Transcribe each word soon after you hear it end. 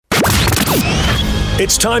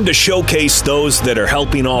It's time to showcase those that are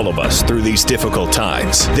helping all of us through these difficult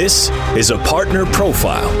times. This is a Partner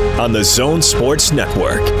Profile on the Zone Sports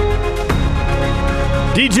Network.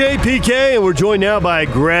 DJ PK, and we're joined now by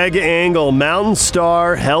Greg Engel, Mountain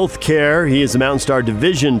Star Healthcare. He is the Mountain Star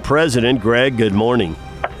Division President. Greg, good morning.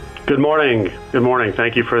 Good morning. Good morning.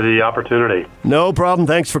 Thank you for the opportunity. No problem.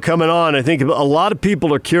 Thanks for coming on. I think a lot of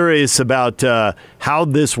people are curious about how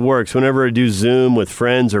this works. Whenever I do Zoom with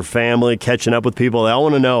friends or family, catching up with people, they all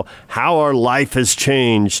want to know how our life has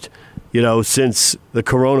changed, since the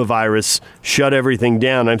coronavirus shut everything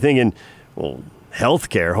down. I'm thinking, well,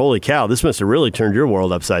 healthcare, holy cow, this must have really turned your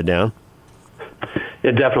world upside down.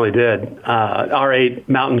 It definitely did. Our 8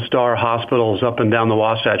 Mountain Star hospitals up and down the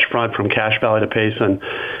Wasatch Front from Cache Valley to Payson,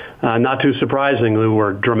 not too surprisingly,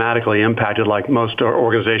 were dramatically impacted like most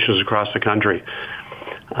organizations across the country.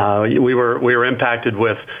 We were impacted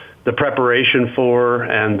with the preparation for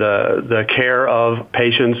and the care of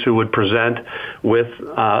patients who would present with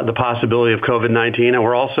the possibility of COVID-19. And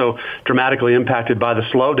we're also dramatically impacted by the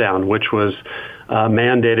slowdown, which was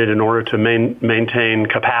mandated in order to maintain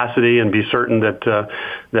capacity and be certain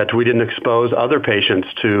that we didn't expose other patients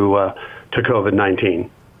to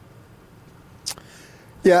COVID-19.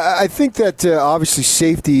 Yeah, I think that obviously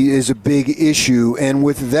safety is a big issue, and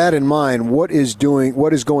with that in mind, what is going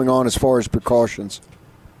on as far as precautions?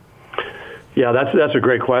 Yeah, that's a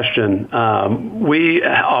great question. We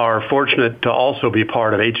are fortunate to also be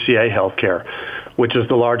part of HCA Healthcare, which is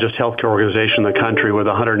the largest healthcare organization in the country with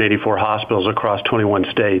 184 hospitals across 21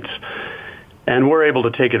 states. And we're able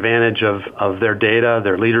to take advantage of their data,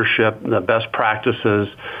 their leadership, the best practices,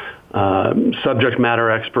 subject matter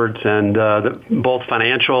experts, and both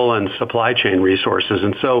financial and supply chain resources.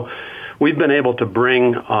 And so we've been able to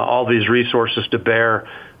bring all these resources to bear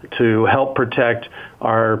to help protect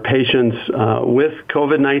our patients with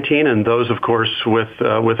COVID-19 and those, of course, with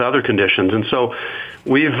other conditions. And so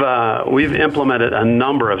we've implemented a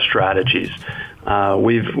number of strategies.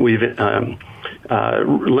 We've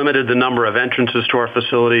limited the number of entrances to our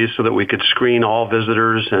facilities so that we could screen all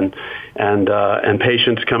visitors and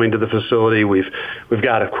patients coming to the facility. We've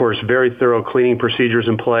got, of course, very thorough cleaning procedures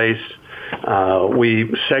in place.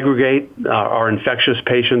 We segregate our infectious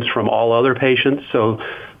patients from all other patients so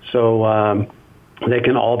they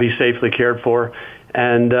can all be safely cared for.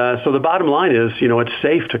 And so the bottom line is, it's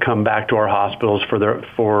safe to come back to our hospitals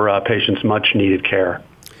for patients' much needed care.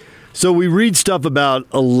 So we read stuff about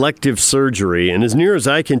elective surgery, and as near as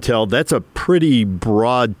I can tell, that's a pretty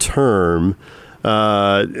broad term.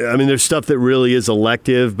 There's stuff that really is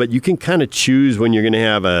elective, but you can kind of choose when you're going to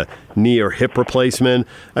have a knee or hip replacement.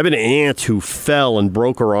 I have an aunt who fell and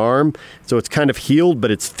broke her arm, so it's kind of healed, but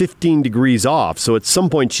it's 15 degrees off. So at some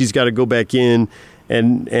point, she's got to go back in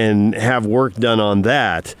and have work done on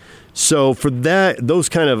that. So for those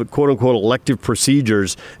kind of quote-unquote elective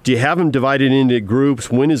procedures, do you have them divided into groups?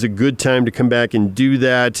 When is a good time to come back and do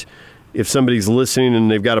that? If somebody's listening and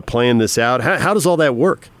they've got to plan this out, how does all that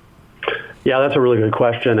work? Yeah, that's a really good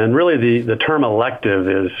question. And really the term elective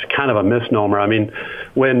is kind of a misnomer. I mean,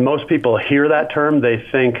 when most people hear that term, they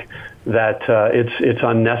think that it's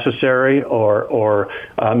unnecessary or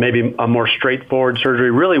maybe a more straightforward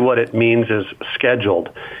surgery. Really what it means is scheduled.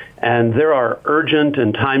 And there are urgent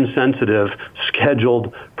and time-sensitive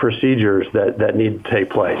scheduled procedures that need to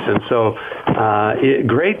take place. And so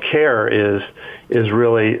great care is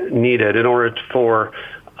really needed in order for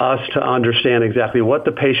us to understand exactly what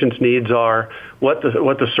the patient's needs are, what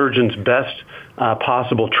the surgeon's best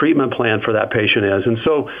possible treatment plan for that patient is. And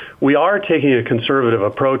so we are taking a conservative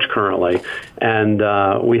approach currently, and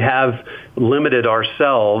we have limited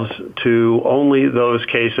ourselves to only those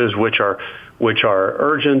cases which are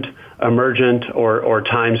urgent, emergent, or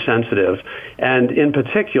time sensitive. And in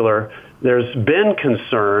particular, there's been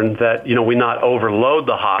concern that we not overload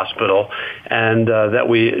the hospital and that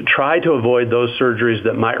we try to avoid those surgeries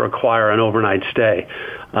that might require an overnight stay.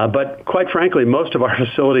 But quite frankly, most of our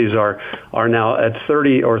facilities are now at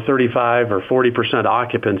 30 or 35 or 40%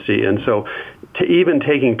 occupancy, and so even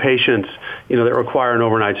taking patients that require an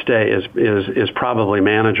overnight stay is probably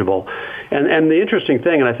manageable. And the interesting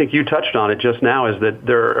thing, and I think you touched on it just now, is that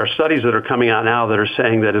there are studies that are coming out now that are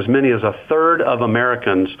saying that as many as a third of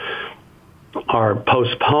Americans are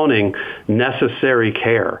postponing necessary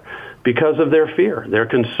care because of their fear. They're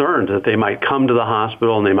concerned that they might come to the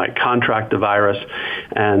hospital and they might contract the virus.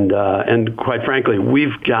 And quite frankly,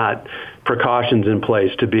 we've got precautions in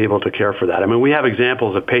place to be able to care for that. I mean, we have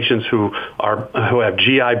examples of patients who have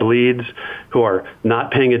GI bleeds, who are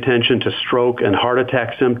not paying attention to stroke and heart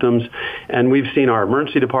attack symptoms. And we've seen our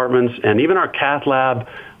emergency departments and even our cath lab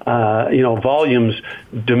volumes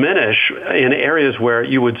diminish in areas where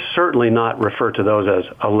you would certainly not refer to those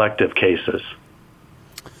as elective cases.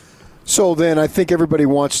 So then I think everybody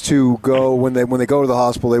wants to go, when they go to the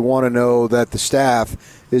hospital, they want to know that the staff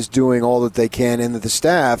is doing all that they can and that the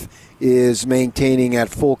staff is maintaining at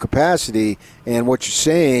full capacity. And what you're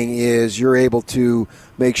saying is you're able to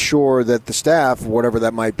make sure that the staff, whatever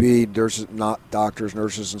that might be, nurses, not doctors,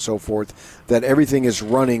 nurses, and so forth, that everything is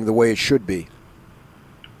running the way it should be.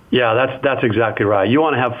 Yeah, that's exactly right. You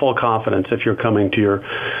want to have full confidence if you're coming to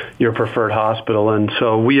your preferred hospital, and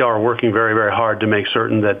so we are working very, very hard to make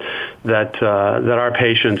certain that our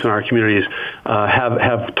patients and our communities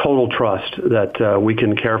have total trust that we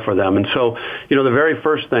can care for them. And so, the very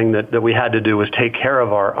first thing that we had to do was take care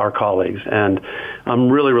of our colleagues, and I'm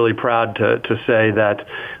really, really proud to say that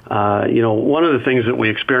one of the things that we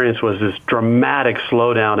experienced was this dramatic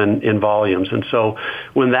slowdown in volumes. And so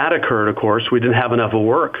when that occurred, of course, we didn't have enough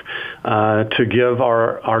work to give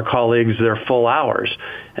our colleagues their full hours.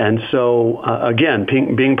 And so, again,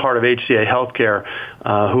 being part of HCA Healthcare,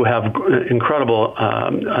 who have incredible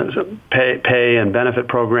pay and benefit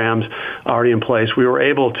programs already in place, we were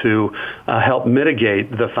able to help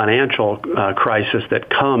mitigate the financial crisis that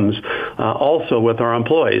comes also with our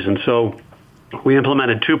employees. And so we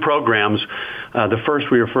implemented two programs. The first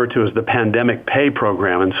we refer to as the Pandemic Pay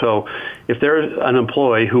Program. And so if there's an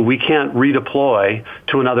employee who we can't redeploy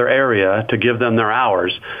to another area to give them their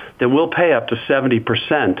hours, then we'll pay up to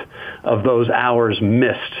 70% of those hours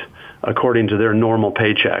missed according to their normal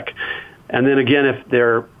paycheck. And then again, if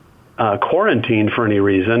they're quarantined for any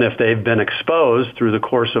reason, if they've been exposed through the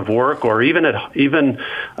course of work or even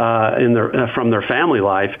from their family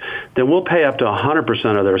life, then we'll pay up to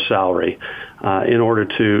 100% of their salary in order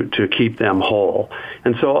to keep them whole.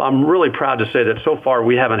 And so I'm really proud to say that so far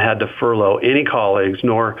we haven't had to furlough any colleagues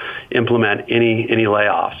nor implement any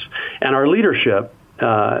layoffs. And our leadership,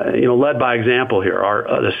 led by example here.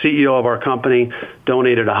 The CEO of our company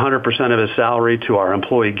donated 100% of his salary to our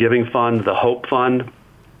employee giving fund, the Hope Fund.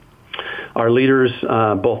 Our leaders,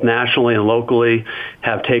 both nationally and locally,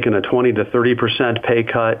 have taken a 20 to 30% pay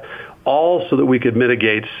cut, all so that we could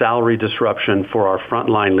mitigate salary disruption for our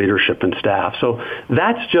frontline leadership and staff. So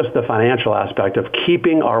that's just the financial aspect of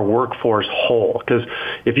keeping our workforce whole. Because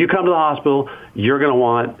if you come to the hospital, you're going to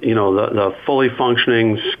want, the fully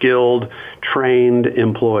functioning, skilled, trained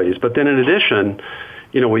employees. But then in addition,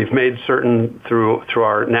 we've made certain through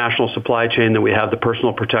our national supply chain that we have the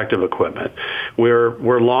personal protective equipment.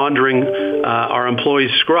 We're laundering our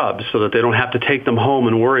employees' scrubs so that they don't have to take them home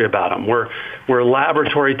and worry about them. We're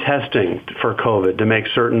laboratory testing for COVID to make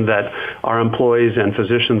certain that our employees and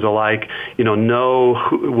physicians alike, know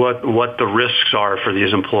what the risks are for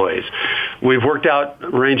these employees. We've worked out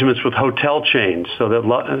arrangements with hotel chains so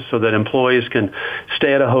that employees can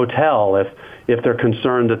stay at a hotel if they're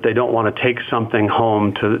concerned that they don't want to take something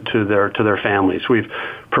home to their families. We've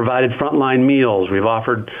provided frontline meals.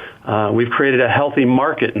 We've created a healthy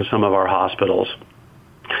market in some of our hospitals.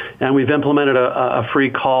 And we've implemented a free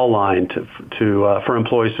call line for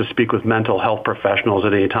employees to speak with mental health professionals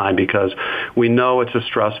at any time because we know it's a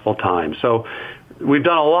stressful time. So we've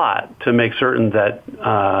done a lot to make certain that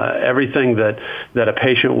everything that a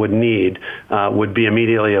patient would need would be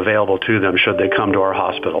immediately available to them should they come to our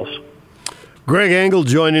hospitals. Greg Engel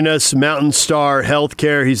joining us, Mountain Star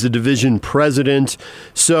Healthcare. He's the division president.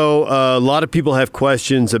 So a lot of people have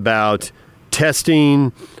questions about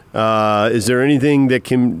testing. Is there anything that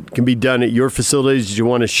can be done at your facilities that you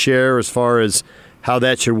want to share as far as how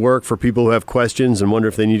that should work for people who have questions and wonder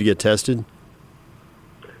if they need to get tested?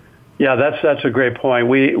 Yeah, that's a great point.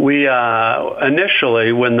 We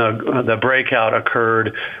initially, when the breakout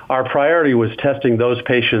occurred, our priority was testing those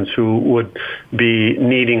patients who would be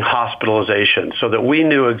needing hospitalization so that we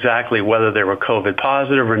knew exactly whether they were COVID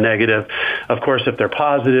positive or negative. Of course, if they're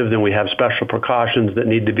positive, then we have special precautions that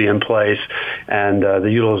need to be in place and the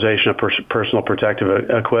utilization of personal protective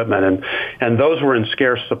equipment. And those were in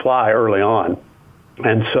scarce supply early on.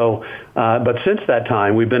 And so, but since that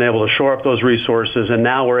time, we've been able to shore up those resources, and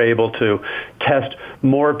now we're able to test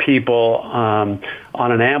more people on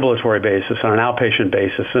an ambulatory basis, on an outpatient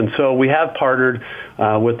basis. And so we have partnered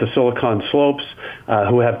with the Silicon Slopes,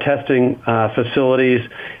 who have testing facilities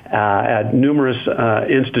at numerous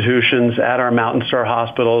institutions at our Mountain Star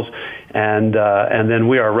hospitals, and then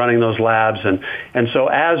we are running those labs. And so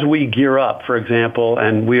as we gear up, for example,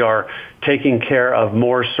 and we are taking care of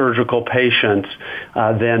more surgical patients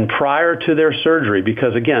than prior to their surgery,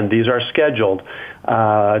 because again, these are scheduled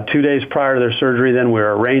 2 days prior to their surgery, then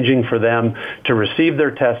we're arranging for them to receive received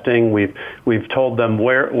their testing. We've told them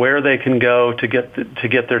where they can go to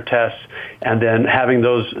get their tests, and then having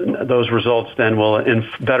those results then will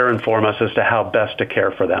better inform us as to how best to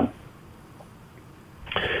care for them.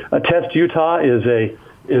 Test Utah is the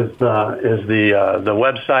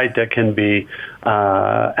website that can be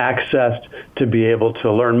accessed to be able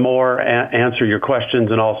to learn more, answer your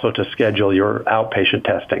questions, and also to schedule your outpatient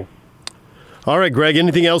testing. All right, Greg,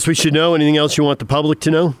 anything else we should know? Anything else you want the public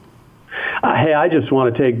to know? Hey, I just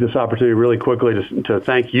want to take this opportunity really quickly to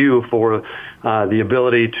thank you for the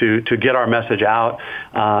ability to get our message out.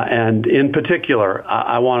 And in particular,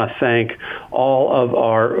 I want to thank all of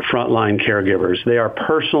our frontline caregivers. They are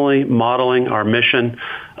personally modeling our mission.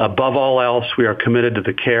 Above all else, we are committed to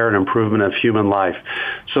the care and improvement of human life.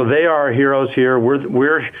 So they are our heroes here.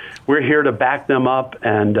 We're here to back them up,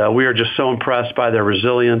 and we are just so impressed by their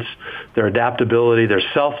resilience, their adaptability, their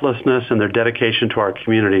selflessness, and their dedication to our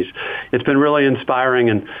communities. It's been really inspiring,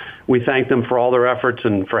 and we thank them for all their efforts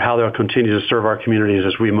and for how they'll continue to serve our communities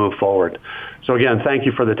as we move forward. So again, thank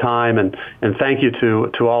you for the time, and thank you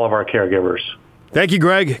to all of our caregivers. Thank you,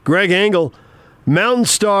 Greg. Greg Engel, Mountain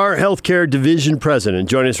Star Healthcare Division President.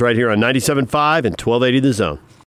 Join us right here on 97.5 and 1280 The Zone.